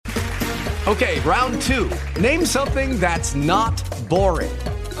Okay, round two. Name something that's not boring.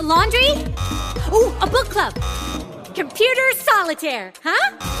 A laundry? Ooh, a book club. Computer solitaire,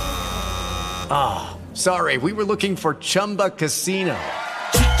 huh? Ah, sorry, we were looking for Chumba Casino.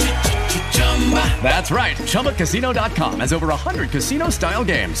 That's right. ChumbaCasino.com has over 100 casino-style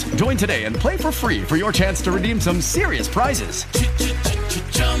games. Join today and play for free for your chance to redeem some serious prizes.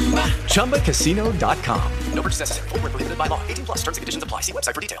 ChumbaCasino.com. No purchase necessary. Void where prohibited by law. 18 plus. Terms and conditions apply. See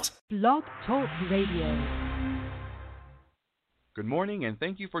website for details. Blog Talk Radio. Good morning, and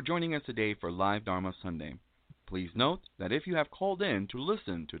thank you for joining us today for Live Dharma Sunday. Please note that if you have called in to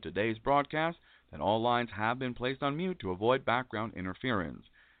listen to today's broadcast, that all lines have been placed on mute to avoid background interference.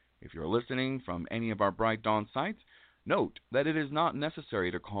 If you're listening from any of our Bright Dawn sites, note that it is not necessary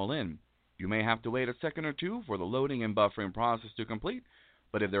to call in. You may have to wait a second or two for the loading and buffering process to complete,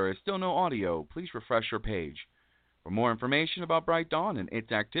 but if there is still no audio, please refresh your page. For more information about Bright Dawn and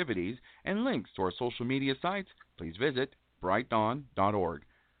its activities and links to our social media sites, please visit brightdawn.org.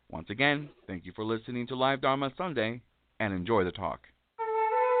 Once again, thank you for listening to Live Dharma Sunday, and enjoy the talk.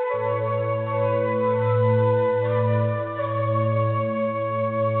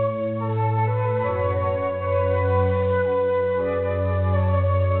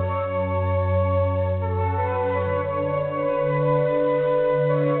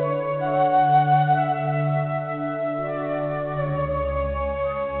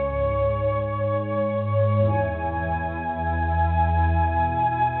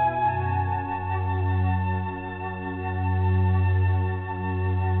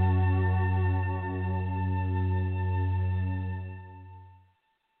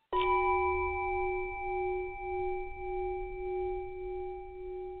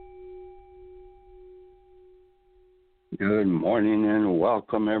 Good morning and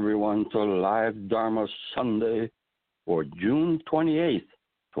welcome everyone to Live Dharma Sunday for June 28th,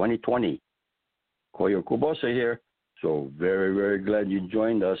 2020. Koyo here. So very, very glad you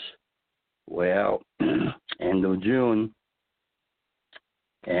joined us. Well, end of June.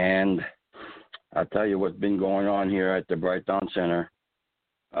 And I'll tell you what's been going on here at the Bright Dawn Center.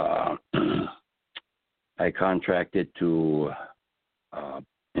 I contracted to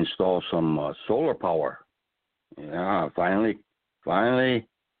install some solar power. Yeah, finally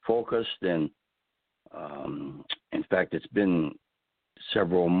focused, and in fact, it's been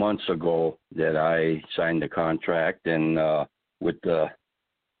several months ago that I signed the contract, and with the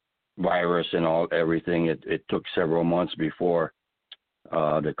virus and everything, it took several months before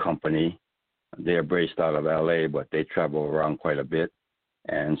the company. They're based out of LA, but they travel around quite a bit,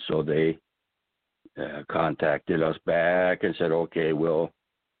 and so they contacted us back and said, okay, we'll,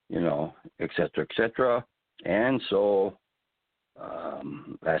 et cetera, et cetera. And so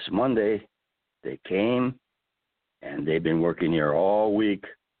last Monday, they came, and they've been working here all week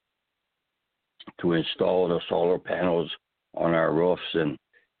to install the solar panels on our roofs and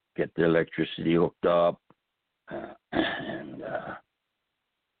get the electricity hooked up.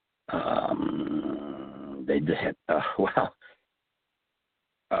 They did,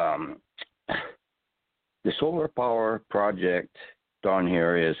 the solar power project down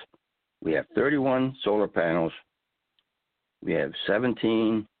here is, we have 31 solar panels. We have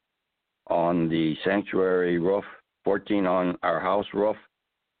 17 on the sanctuary roof, 14 on our house roof,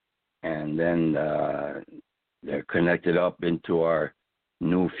 and then they're connected up into our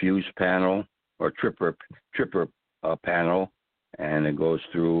new fuse panel or tripper panel, and it goes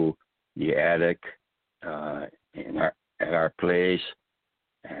through the attic at our place.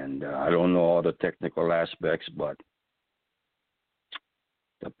 And I don't know all the technical aspects, but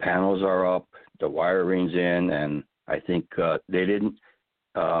the panels are up, the wiring's in, and I think they didn't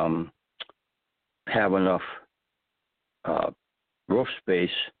have enough roof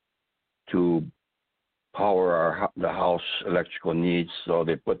space to power the house electrical needs, so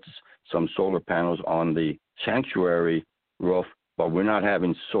they put some solar panels on the sanctuary roof, but we're not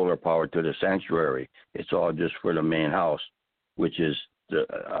having solar power to the sanctuary. It's all just for the main house, which is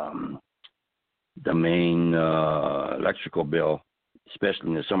the main electrical bill, especially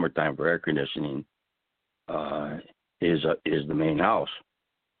in the summertime for air conditioning, is the main house.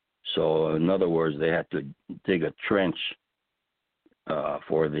 So in other words, they had to dig a trench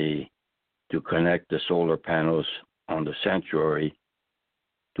to connect the solar panels on the sanctuary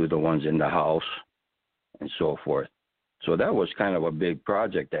to the ones in the house and so forth. So that was kind of a big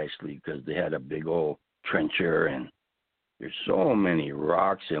project, actually, because they had a big old trencher, and there's so many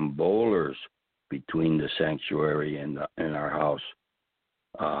rocks and boulders between the sanctuary and our house.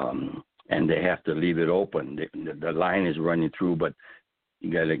 And they have to leave it open. The line is running through, but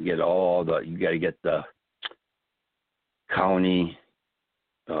you got to get the county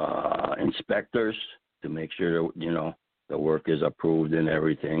inspectors to make sure that, the work is approved and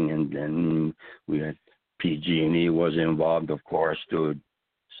everything. And then we had PG&E was involved, of course, to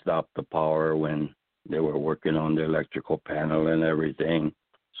stop the power when they were working on the electrical panel and everything.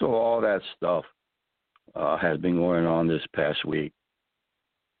 So all that stuff has been going on this past week.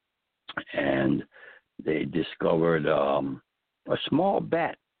 And they discovered a small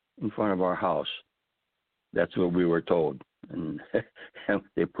bat in front of our house. That's what we were told. And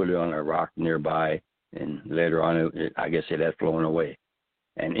they put it on a rock nearby, and later on, I guess it had flown away.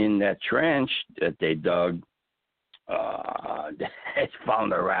 And in that trench that they dug, they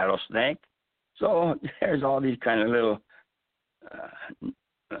found a rattlesnake. So there's all these kind of little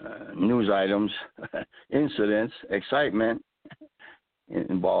news items, incidents, excitement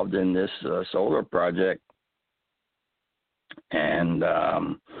involved in this solar project. And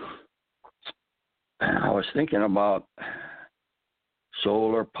I was thinking about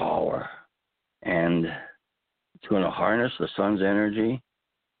solar power, and it's going to harness the sun's energy.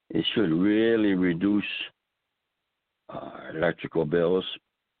 It should really reduce electrical bills,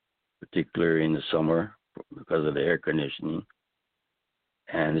 particularly in the summer because of the air conditioning.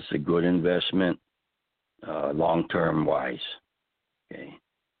 And it's a good investment, long-term wise. Okay.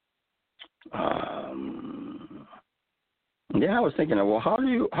 Then I was thinking, well,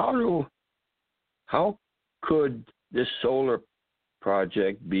 how could this solar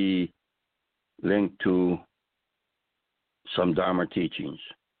project be linked to some Dharma teachings?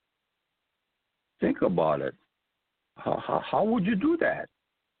 Think about it. How would you do that?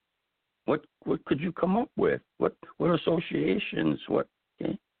 What could you come up with? What associations?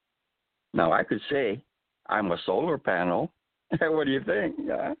 Okay? Now I could say I'm a solar panel. What do you think?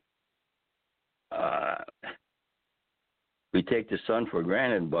 We take the sun for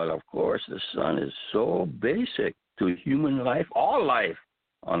granted, but of course the sun is so basic to human life, all life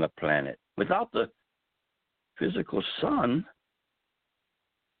on the planet. Without the physical sun,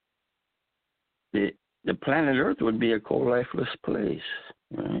 the planet Earth would be a cold, lifeless place,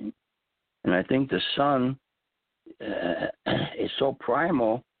 right? And I think the sun is so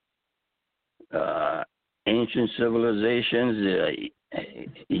primal. Ancient civilizations,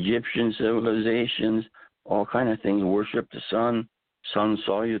 Egyptian civilizations, all kind of things worship the sun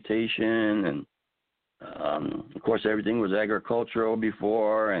salutation, and of course everything was agricultural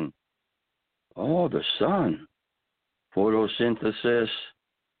before, and the sun, photosynthesis.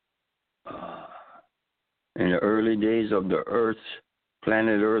 In the early days of the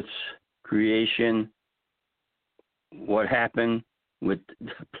planet Earth's creation, what happened with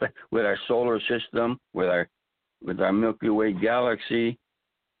our solar system, with our Milky Way galaxy,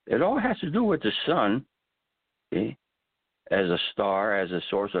 it all has to do with the sun, okay, as a star, as a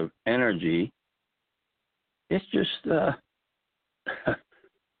source of energy. It's just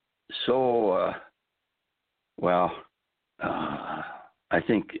I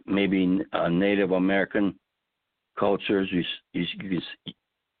think maybe Native American cultures,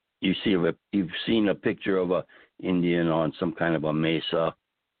 you've seen a picture of a Indian on some kind of a mesa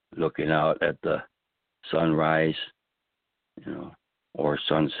looking out at the sunrise, or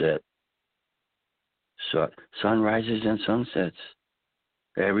sunset. So sunrises and sunsets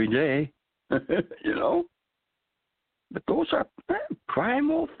every day, But those are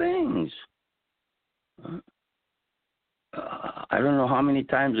primal things. I don't know how many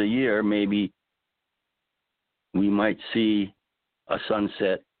times a year maybe we might see a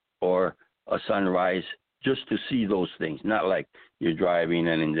sunset or a sunrise just to see those things. Not like you're driving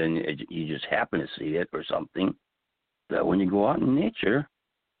and then you just happen to see it or something. But when you go out in nature,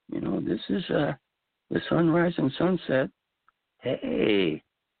 this is the sunrise and sunset. Hey,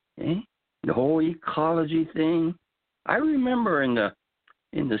 the whole ecology thing. I remember in the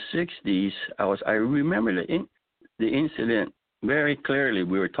 60s, I remember the incident very clearly.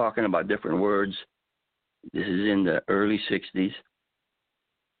 We were talking about different words. This is in the early 60s.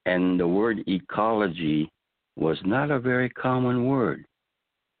 And the word ecology was not a very common word.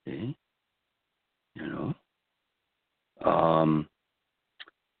 Okay?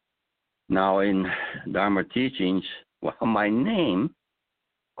 Now in Dharma teachings, my name,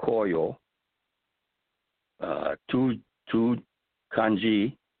 Koyo, two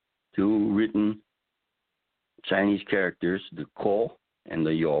kanji, two written Chinese characters, the Ko and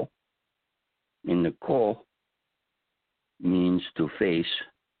the Yo. In the Ko means to face,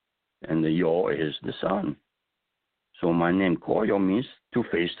 and the Yo is the sun. So my name Koyo means to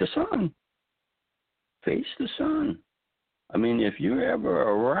face the sun. Face the sun. I mean, if you're ever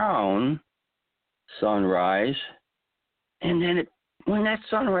around sunrise, and then when that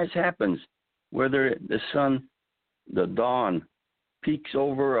sunrise happens, whether the dawn peeks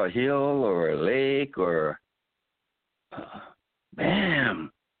over a hill or a lake or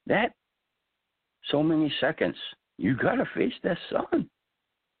bam, that so many seconds. You gotta face that sun.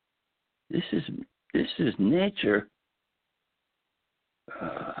 This is nature.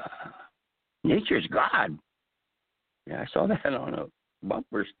 Nature's God. Yeah, I saw that on a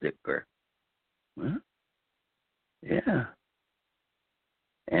bumper sticker. Huh? Yeah.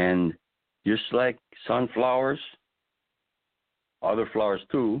 And just like sunflowers, other flowers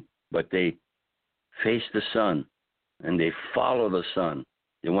too, but they face the sun and they follow the sun.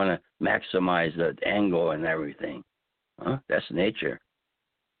 They want to maximize the angle and everything. Huh? That's nature.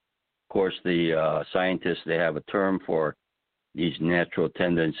 Of course, the scientists, they have a term for these natural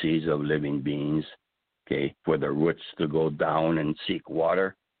tendencies of living beings, okay, for the roots to go down and seek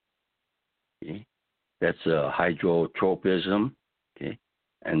water. Okay? That's hydrotropism, okay,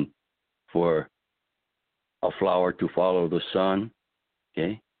 and for a flower to follow the sun,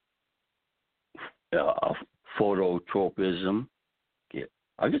 okay, phototropism. Okay,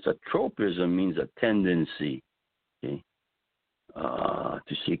 I guess a tropism means a tendency, okay,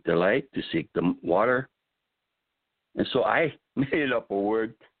 to seek the light, to seek the water. And so I made up a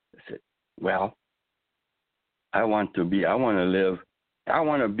word. I said, well, I want to be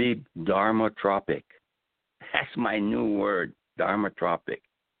Dharma-tropic. That's my new word, Dharma-tropic.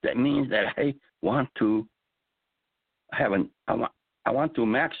 That means that I want to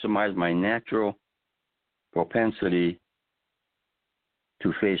maximize my natural propensity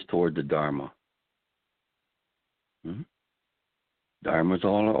to face toward the Dharma. Mm-hmm. Dharma's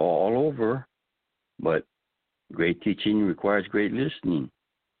all over, but great teaching requires great listening,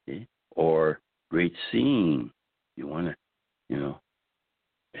 okay? Or great seeing. You want to,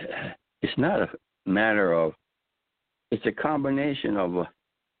 it's not a matter of, it's a combination of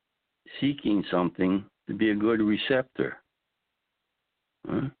seeking something to be a good receptor.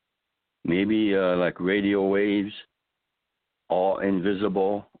 Huh? Maybe like radio waves, all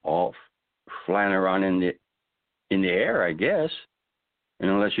invisible, all flying around in the air, I guess. And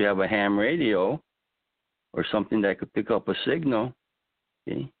unless you have a ham radio or something that could pick up a signal,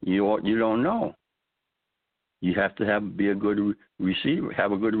 okay, you don't know. You have to be a good receiver,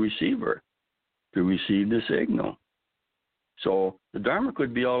 have a good receiver to receive the signal. So the Dharma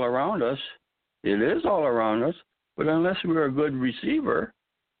could be all around us. It is all around us, but unless we're a good receiver,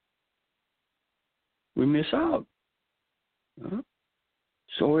 we miss out. Huh?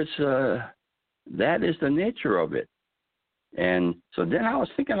 So it's that is the nature of it. And so then I was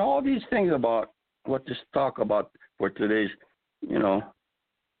thinking all these things about what to talk about for today's,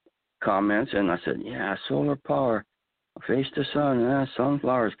 comments. And I said, yeah, solar power, face the sun,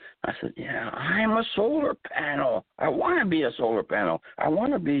 sunflowers. I said, yeah, I'm a solar panel. I want to be a solar panel. I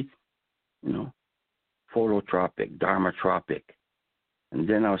want to be, phototropic, Dharma-tropic. And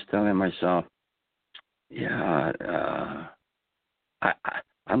then I was telling myself, yeah,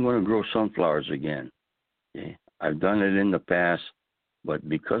 I'm going to grow sunflowers again. Okay? I've done it in the past, but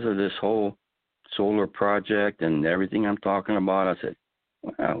because of this whole solar project and everything I'm talking about, I said,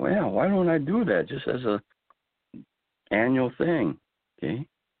 well, why don't I do that just as a annual thing? Okay,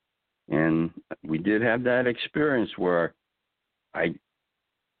 and we did have that experience where I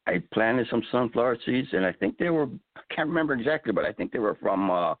planted some sunflower seeds, and I think they were, I can't remember exactly, but I think they were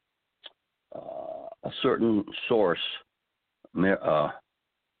from a certain source, Martha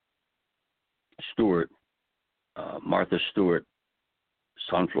Stewart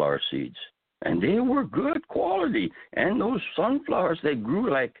sunflower seeds. And they were good quality. And those sunflowers, they grew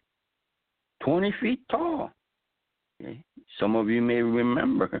like 20 feet tall. Okay? Some of you may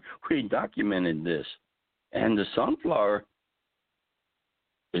remember we documented this. And the sunflower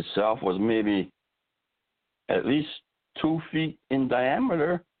itself was maybe at least 2 feet in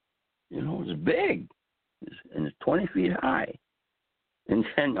diameter. It was big. And it's 20 feet high. And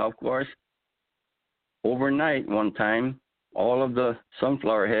then, of course, overnight one time, all of the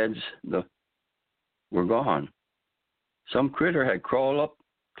sunflower heads were gone. Some critter had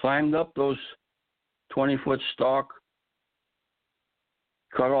climbed up those 20-foot stalk,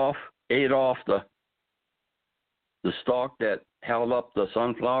 ate off the stalk that held up the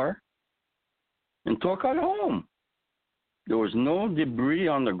sunflower, and took it home. There was no debris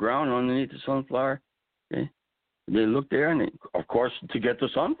on the ground underneath the sunflower. Okay? They looked there, and of course, to get the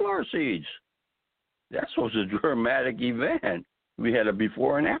sunflower seeds. That was a dramatic event. We had a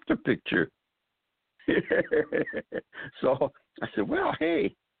before and after picture. So I said, well,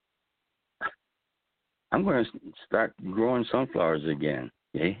 hey, I'm going to start growing sunflowers again.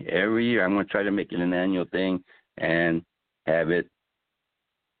 Okay? Every year I'm going to try to make it an annual thing and have it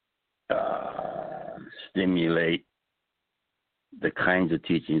stimulate the kinds of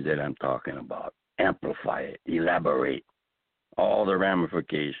teachings that I'm talking about. Amplify it, elaborate, all the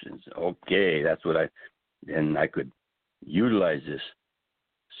ramifications. Okay, that's what I could utilize this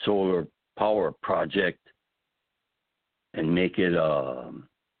solar power project and make it a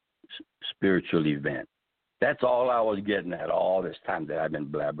spiritual event. That's all I was getting at all this time that I've been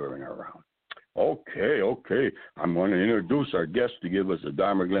blabbering around. Okay. I'm going to introduce our guest to give us a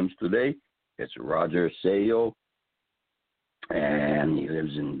Dharma glimpse today. It's Roger Seiyo, and he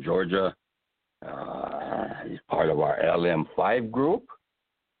lives in Georgia. He's part of our LM5 group.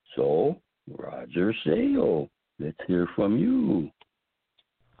 So, Roger Seiyo, let's hear from you.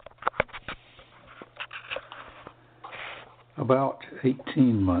 About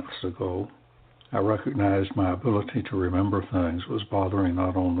 18 months ago, I recognized my ability to remember things was bothering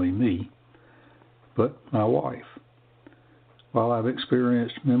not only me, but my wife. While I've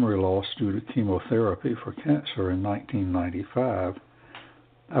experienced memory loss due to chemotherapy for cancer in 1995,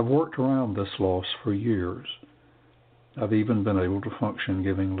 I've worked around this loss for years. I've even been able to function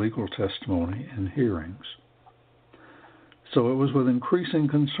giving legal testimony in hearings. So it was with increasing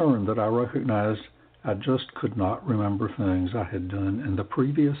concern that I recognized I just could not remember things I had done in the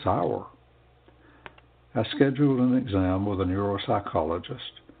previous hour. I scheduled an exam with a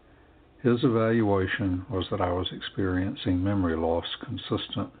neuropsychologist. His evaluation was that I was experiencing memory loss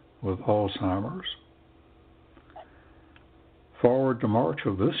consistent with Alzheimer's. Forward to March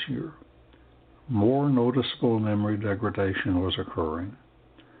of this year, more noticeable memory degradation was occurring.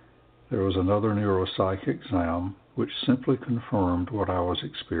 There was another neuropsych exam which simply confirmed what I was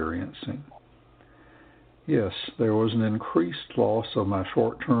experiencing. Yes, there was an increased loss of my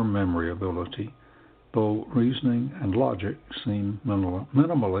short-term memory ability, though reasoning and logic seem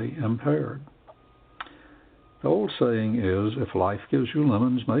minimally impaired. The old saying is, if life gives you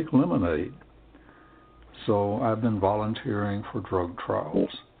lemons, make lemonade. So I've been volunteering for drug trials.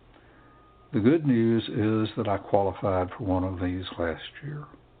 The good news is that I qualified for one of these last year.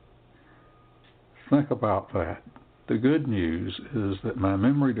 Think about that. The good news is that my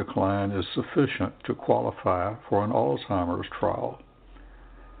memory decline is sufficient to qualify for an Alzheimer's trial.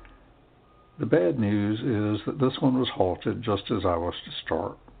 The bad news is that this one was halted just as I was to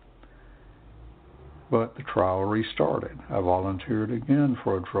start. But the trial restarted. I volunteered again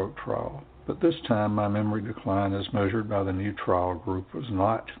for a drug trial, but this time my memory decline as measured by the new trial group was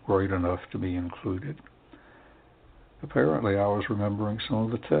not great enough to be included. Apparently I was remembering some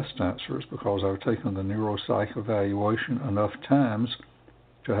of the test answers because I've taken the neuropsych evaluation enough times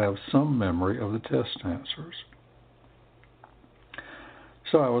to have some memory of the test answers.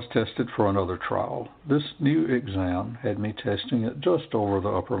 So I was tested for another trial. This new exam had me testing at just over the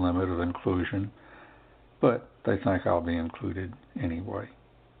upper limit of inclusion, but they think I'll be included anyway.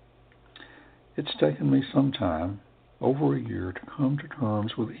 It's taken me some time, over a year, to come to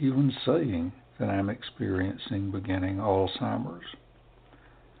terms with even saying that I'm experiencing beginning Alzheimer's.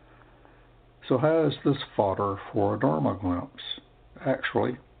 So how is this fodder for a Dharma glimpse?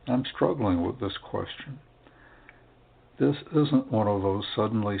 Actually, I'm struggling with this question. This isn't one of those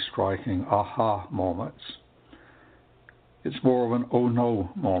suddenly striking aha moments. It's more of an oh no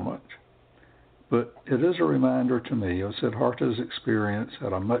moment. But it is a reminder to me of Siddhartha's experience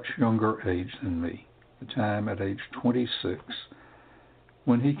at a much younger age than me, the time at age 26,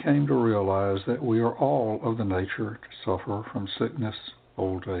 when he came to realize that we are all of the nature to suffer from sickness,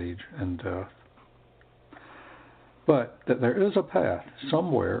 old age, and death. But that there is a path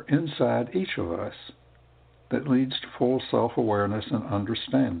somewhere inside each of us that leads to full self-awareness and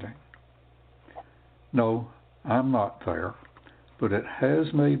understanding. No, I'm not there, but it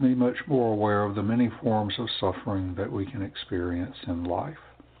has made me much more aware of the many forms of suffering that we can experience in life.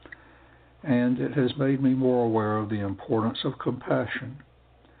 And it has made me more aware of the importance of compassion.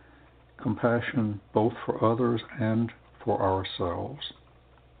 Compassion both for others and for ourselves.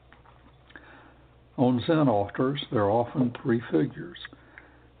 On Zen altars, there are often three figures.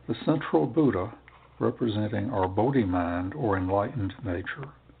 The central Buddha, representing our Bodhi mind or enlightened nature.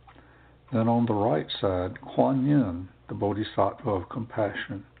 Then on the right side, Kuan Yin, the Bodhisattva of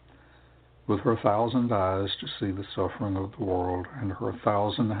compassion, with her 1,000 eyes to see the suffering of the world and her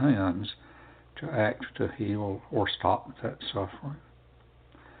 1,000 hands to act to heal or stop that suffering.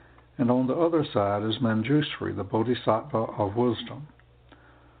 And on the other side is Manjushri, the Bodhisattva of wisdom,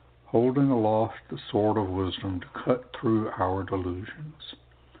 holding aloft the sword of wisdom to cut through our delusions.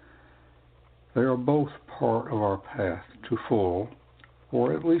 They are both part of our path to full,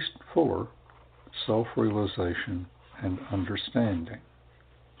 or at least fuller, self-realization and understanding.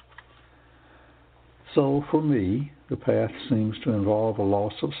 So for me, the path seems to involve a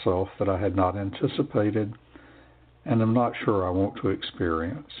loss of self that I had not anticipated, and am not sure I want to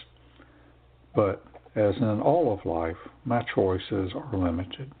experience. But, as in all of life, my choices are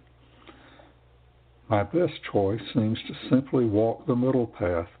limited. My best choice seems to simply walk the middle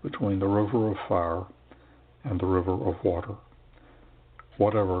path between the river of fire and the river of water,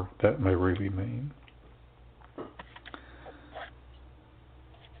 whatever that may really mean.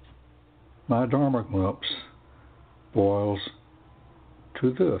 My Dharma glimpse boils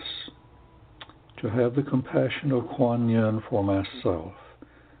to this: to have the compassion of Kuan Yin for myself,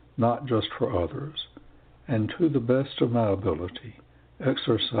 not just for others, and to the best of my ability,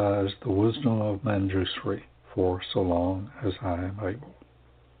 exercise the wisdom of Manjushri for so long as I am able.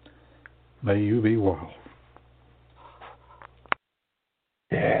 May you be well.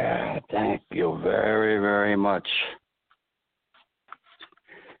 Yeah, thank you very, very much.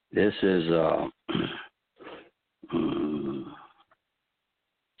 This is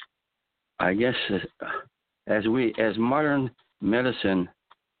I guess as modern medicine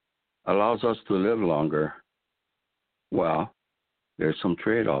allows us to live longer, well, there's some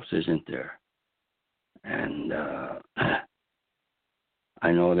trade-offs, isn't there? And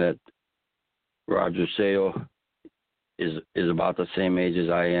I know that Roger Seiyo is about the same age as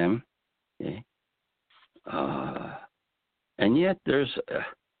I am, okay? And yet there's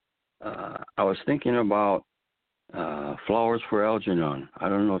I was thinking about Flowers for Algernon. I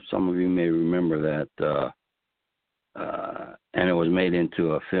don't know if some of you may remember that, and it was made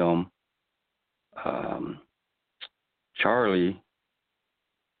into a film. Charlie,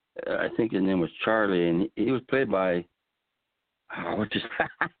 I think his name was Charlie, and he was played by, I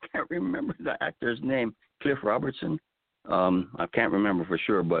can't remember the actor's name, Cliff Robertson. I can't remember for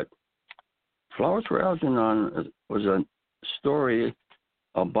sure, but Flowers for Algernon was a story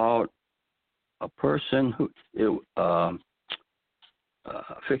about a person who, a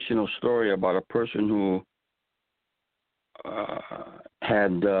fictional story about a person who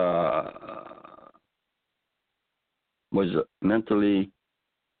was mentally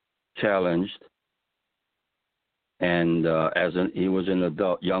challenged, and he was an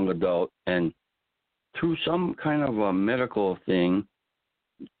young adult, and through some kind of a medical thing,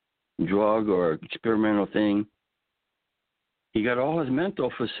 drug or experimental thing, he got all his mental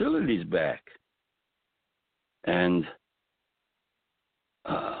facilities back. And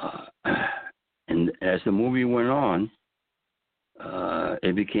as the movie went on,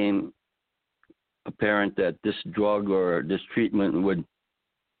 it became apparent that this drug or this treatment would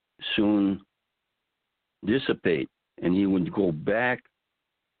soon dissipate, and he would go back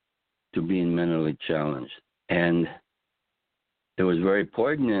to being mentally challenged. And it was a very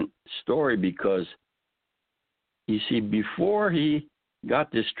poignant story because, you see, before he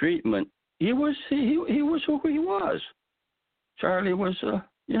got this treatment, he was who he was. Charlie was,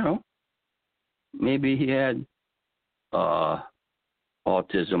 maybe he had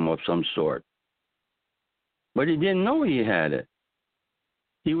autism of some sort, but he didn't know he had it.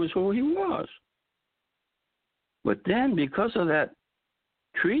 He was who he was. But then, because of that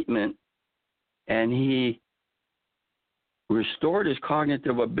treatment, and he restored his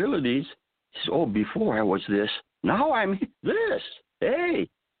cognitive abilities, he says, "Oh, before I was this, now I'm this. Hey,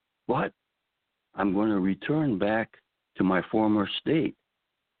 but I'm going to return back to my former state,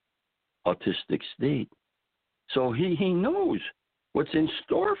 autistic state." So he knows what's in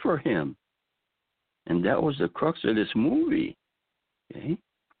store for him. And that was the crux of this movie. Okay?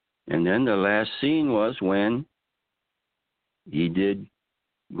 And then the last scene was when he did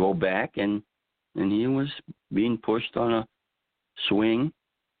go back, and he was being pushed on a swing,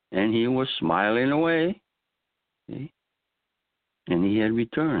 and he was smiling away. Okay? And he had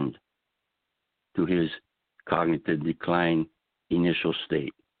returned to his cognitive decline initial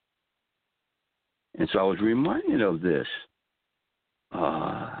state. And so I was reminded of this.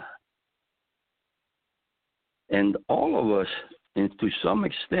 And all of us, and to some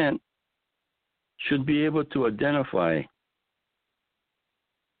extent, should be able to identify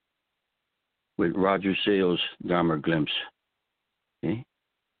with Roger Seiyo's Dharma glimpse. Okay?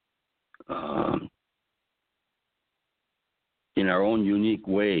 In our own unique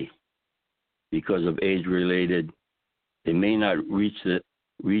way, because of age-related, they may not reach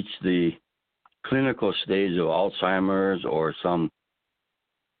the clinical stage of Alzheimer's or some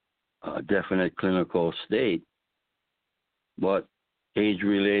definite clinical state, but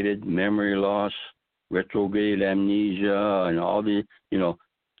age-related memory loss, retrograde amnesia, and all the,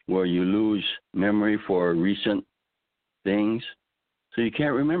 where you lose memory for recent things. So you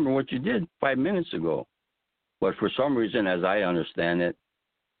can't remember what you did 5 minutes ago. But for some reason, as I understand it,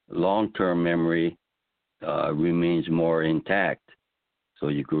 long-term memory remains more intact. so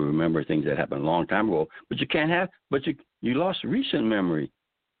you could remember things that happened a long time ago. But you can't have, but you lost recent memory,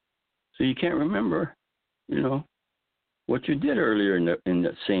 so you can't remember, what you did earlier in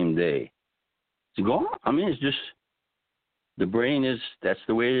that same day. It's gone. I mean, it's just that's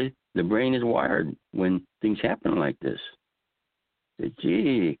the way the brain is wired when things happen like this.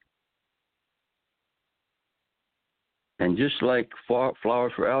 Gee. And just like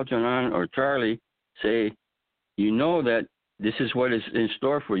Flowers for Algernon or Charlie say, that this is what is in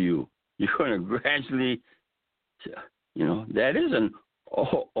store for you. You're going to gradually, that is an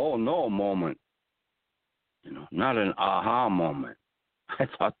oh no moment. Not an aha moment. I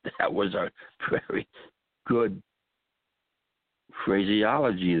thought that was a very good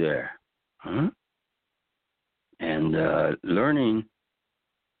phraseology there. Huh? And learning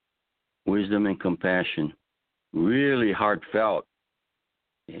wisdom and compassion, really heartfelt,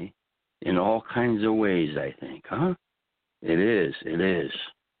 okay? In all kinds of ways, I think, huh? It is.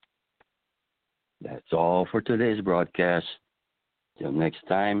 That's all for today's broadcast. Till next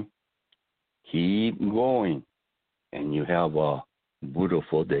time, keep going, and you have a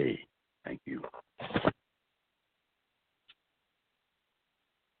beautiful day. Thank you.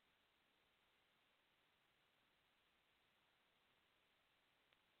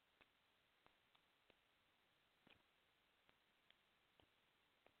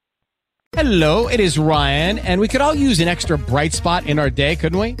 Hello, it is Ryan, and we could all use an extra bright spot in our day,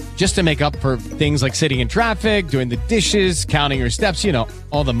 couldn't we? Just to make up for things like sitting in traffic, doing the dishes, counting your steps,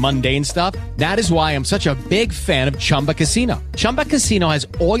 all the mundane stuff. That is why I'm such a big fan of Chumba Casino. Chumba Casino has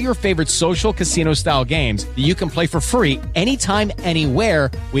all your favorite social casino-style games that you can play for free anytime, anywhere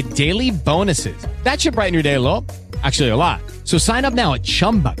with daily bonuses. That should brighten your day a little. Actually, a lot. So sign up now at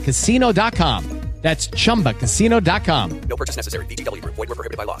ChumbaCasino.com. That's ChumbaCasino.com. No purchase necessary. VGW Group. Void where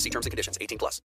prohibited by law. See terms and conditions. 18+.